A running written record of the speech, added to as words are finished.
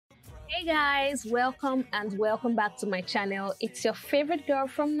Hey guys, welcome back to my channel. It's your favorite girl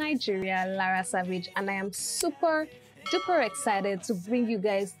from Nigeria, Lara Savage, and I am super duper excited to bring you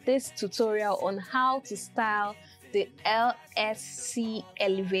guys this tutorial on how to style the LSC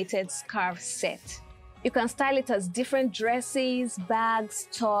Elevated Scarf Set. You can style it as different dresses, bags,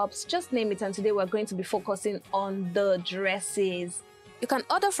 tops, just name it, and today we're going to be focusing on the dresses. You can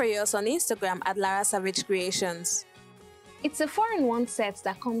order for yours on Instagram at Lara Savage Creations. It's a 4-in-1 set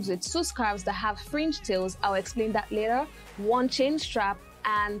that comes with 2 scarves that have fringe tails. I'll explain that later. 1 chain strap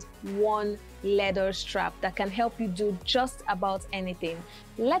and 1 leather strap that can help you do just about anything.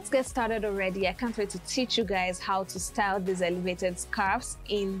 Let's get started already. I can't wait to teach you guys how to style these elevated scarves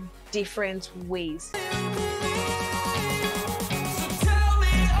in different ways.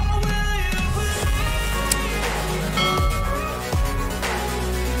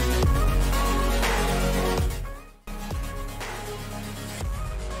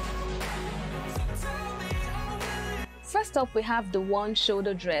 First up, we have the 1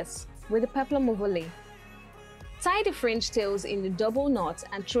 shoulder dress with a peplum overlay. Tie the fringe tails in the double knot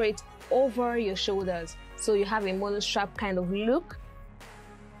and throw it over your shoulders so you have a monostrap kind of look.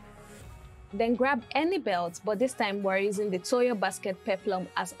 Then grab any belt, but this time we're using the Toyo basket peplum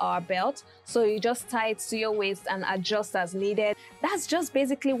as our belt, so you just tie it to your waist and adjust as needed. That's just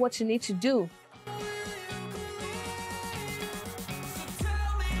basically what you need to do.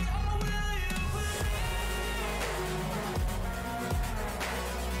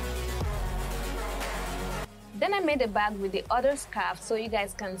 Then I made a bag with the other scarf so you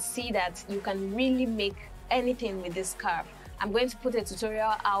guys can see that you can really make anything with this scarf. I'm going to put a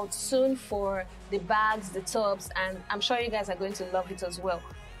tutorial out soon for the bags, the tops, and I'm sure you guys are going to love it as well.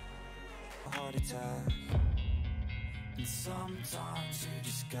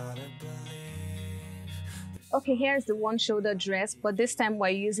 Okay, here's the 1 shoulder dress, but this time we're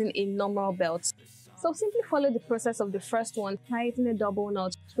using a normal belt. So simply follow the process of the first one, tie it in a double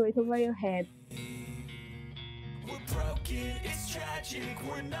knot, throw it over your head.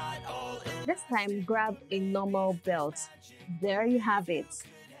 This time, grab a normal belt. There you have it.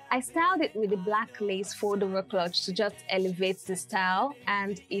 I styled it with a black lace fold-over clutch to just elevate the style,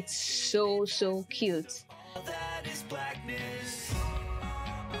 and it's so cute.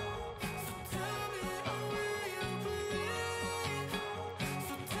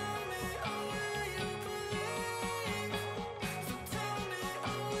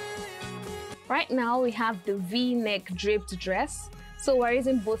 Right now we have the V-neck draped dress, so we're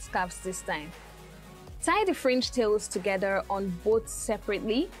using both scarves this time. Tie the fringe tails together on both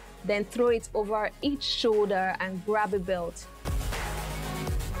separately, then throw it over each shoulder and grab a belt.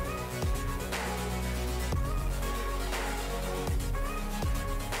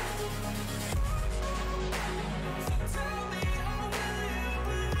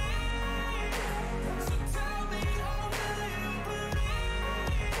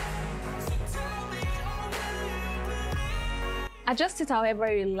 Adjust it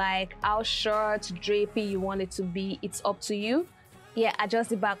however you like, how short, drapey you want it to be, it's up to you. Yeah,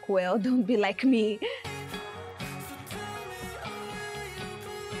 adjust it back well, don't be like me.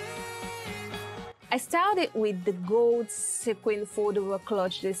 I styled it with the gold sequin fold-over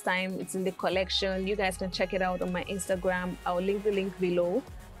clutch this time. It's in the collection. You guys can check it out on my Instagram. I'll link the link below.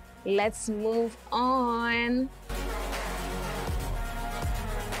 Let's move on.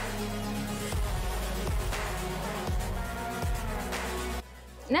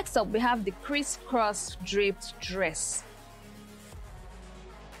 Next up, we have the crisscross draped dress.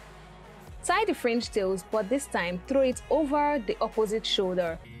 Tie the fringe tails, but this time throw it over the opposite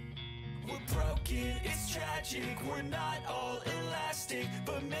shoulder. We're broken, it's tragic, we're not all elastic,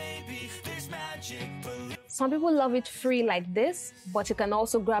 but maybe there's magic. Some people love it free like this, but you can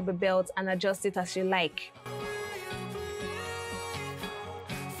also grab a belt and adjust it as you like.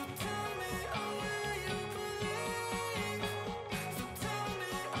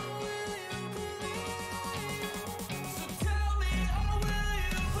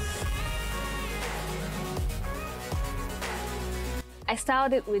 I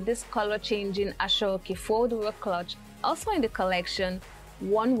styled it with this color-changing Ashoki fold-over clutch, also in the collection.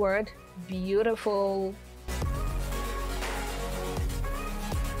 1 word, beautiful.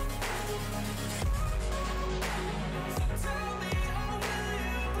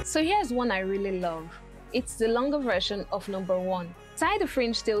 So here's one I really love. It's the longer version of number 1. Tie the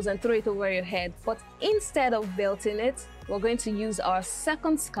fringe tails and throw it over your head, but instead of belting it, we're going to use our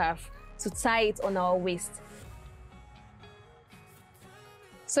second scarf to tie it on our waist.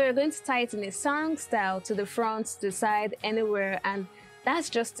 So you're going to tie it in a sarong style to the front, to the side, anywhere, and that's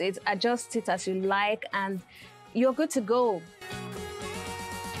just it. Adjust it as you like and you're good to go.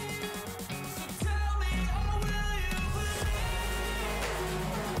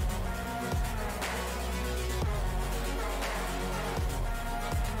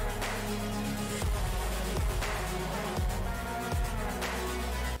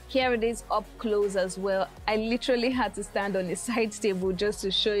 Here it is up close as well. I literally had to stand on a side table just to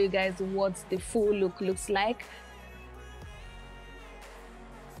show you guys what the full look looks like.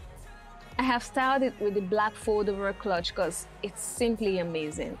 I have styled it with the black fold-over clutch because it's simply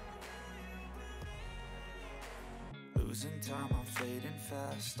amazing. Losing time, I'm fading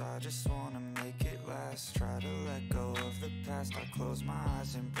fast. I just wanna make it last. Try to let go of the past. I close my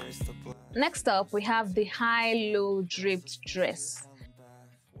eyes, embrace the black. Next up, we have the high-low draped dress.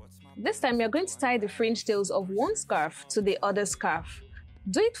 This time, you're going to tie the fringe tails of one scarf to the other scarf.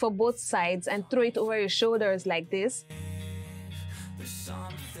 Do it for both sides and throw it over your shoulders like this. There's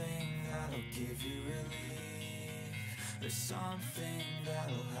something that'll give you relief. There's something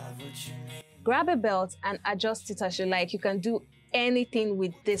that'll have what you need. Grab a belt and adjust it as you like. You can do anything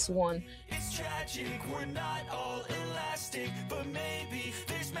with this one. It's tragic, we're not all elastic, but maybe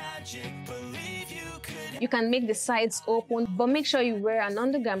there's magic. Believe you could. You can make the sides open, but make sure you wear an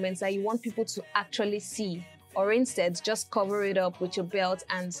undergarment that you want people to actually see, or instead just cover it up with your belt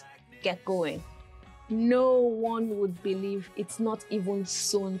and get going. No one would believe it's not even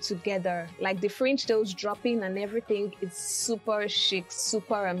sewn together. Like the fringe tails dropping and everything, it's super chic,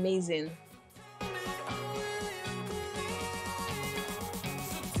 super amazing.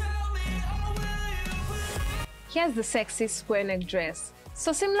 Here's the sexy square neck dress.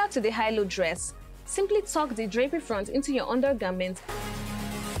 So similar to the high-low dress, simply tuck the drapey front into your undergarment.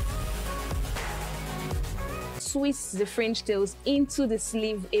 Twist the fringe tails into the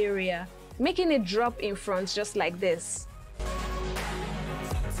sleeve area, making it drop in front just like this.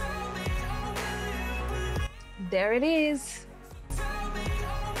 There it is.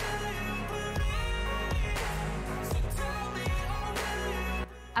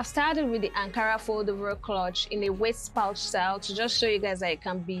 I've started with the Ankara fold-over clutch in a waist pouch style to just show you guys that it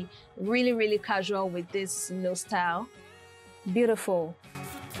can be really casual with this style. Beautiful.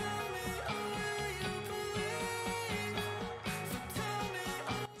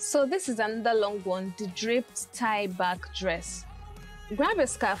 So this is another long one, the draped tie back dress. Grab a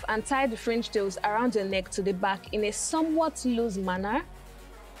scarf and tie the fringe tails around your neck to the back in a somewhat loose manner.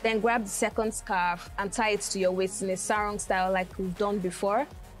 Then grab the second scarf and tie it to your waist in a sarong style like we've done before.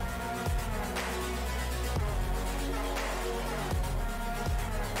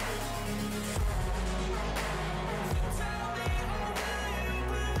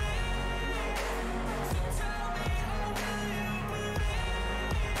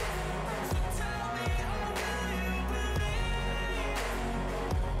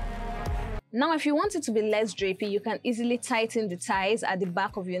 Now, if you want it to be less drapey, you can easily tighten the ties at the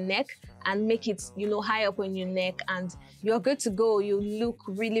back of your neck and make it, high up on your neck, and you're good to go. You look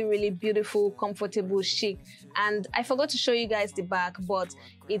really beautiful, comfortable, chic. And I forgot to show you guys the back, but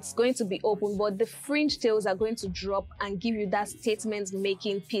it's going to be open, but the fringe tails are going to drop and give you that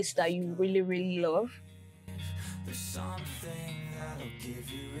statement-making piece that you really love. There's something that'll give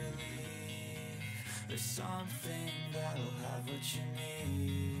you relief. There's something that'll have what you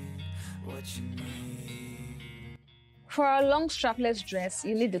need. What you need. For a long strapless dress,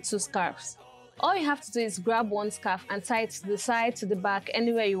 you need the two scarves. All you have to do is grab one scarf and tie it to the side, to the back,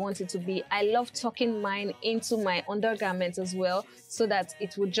 anywhere you want it to be. I love tucking mine into my undergarment as well, so that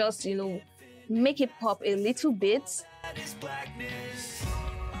it would just, make it pop a little bit.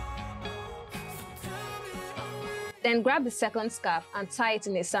 Then grab the second scarf and tie it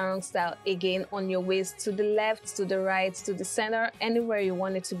in a sarong style again on your waist, to the left, to the right, to the center, anywhere you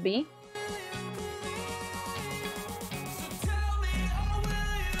want it to be.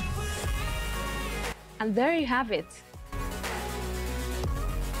 And there you have it.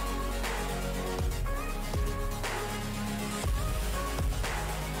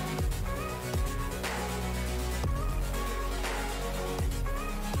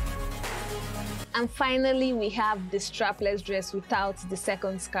 And finally, we have the strapless dress without the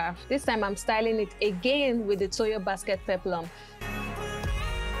second scarf. This time I'm styling it again with the Toyo basket peplum.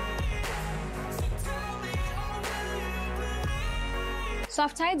 So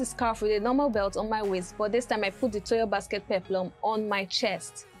I've tied the scarf with a normal belt on my waist, but this time I put the Toyo basket peplum on my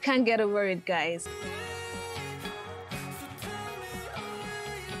chest. Can't get over it, guys.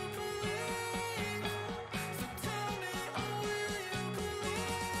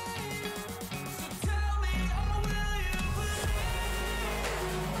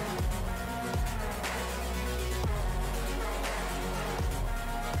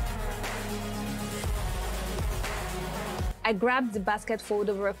 I grabbed the basket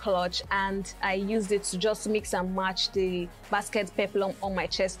fold-over clutch and I used it to just mix and match the basket peplum on my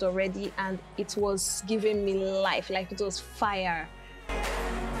chest already, and it was giving me life, like it was fire.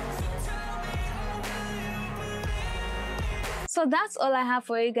 So that's all I have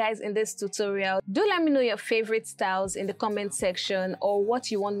for you guys in this tutorial. Do let me know your favorite styles in the comment section, or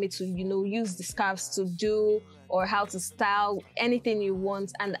what you want me to, use the scarves to do, or how to style, anything you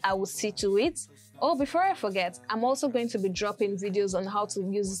want, and I will see to it. Oh, before I forget, I'm also going to be dropping videos on how to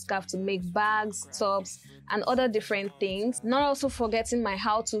use the scarf to make bags, tops, and other different things. Not also forgetting my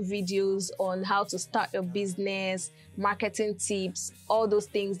how-to videos on how to start your business, marketing tips, all those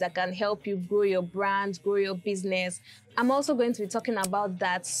things that can help you grow your brand, grow your business. I'm also going to be talking about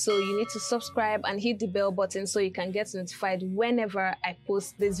that, so you need to subscribe and hit the bell button so you can get notified whenever I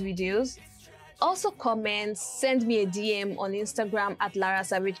post these videos. Also comment, send me a DM on Instagram at Lara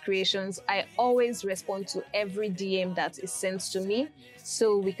Savage Creations. I always respond to every DM that is sent to me,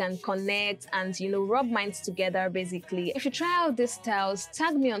 so we can connect and, rub minds together basically. If you try out these styles,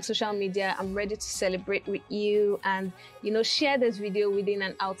 tag me on social media. I'm ready to celebrate with you, and, share this video within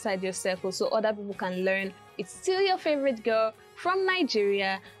and outside your circle so other people can learn. It's still your favorite girl from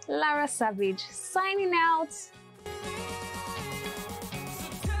Nigeria, Lara Savage, signing out.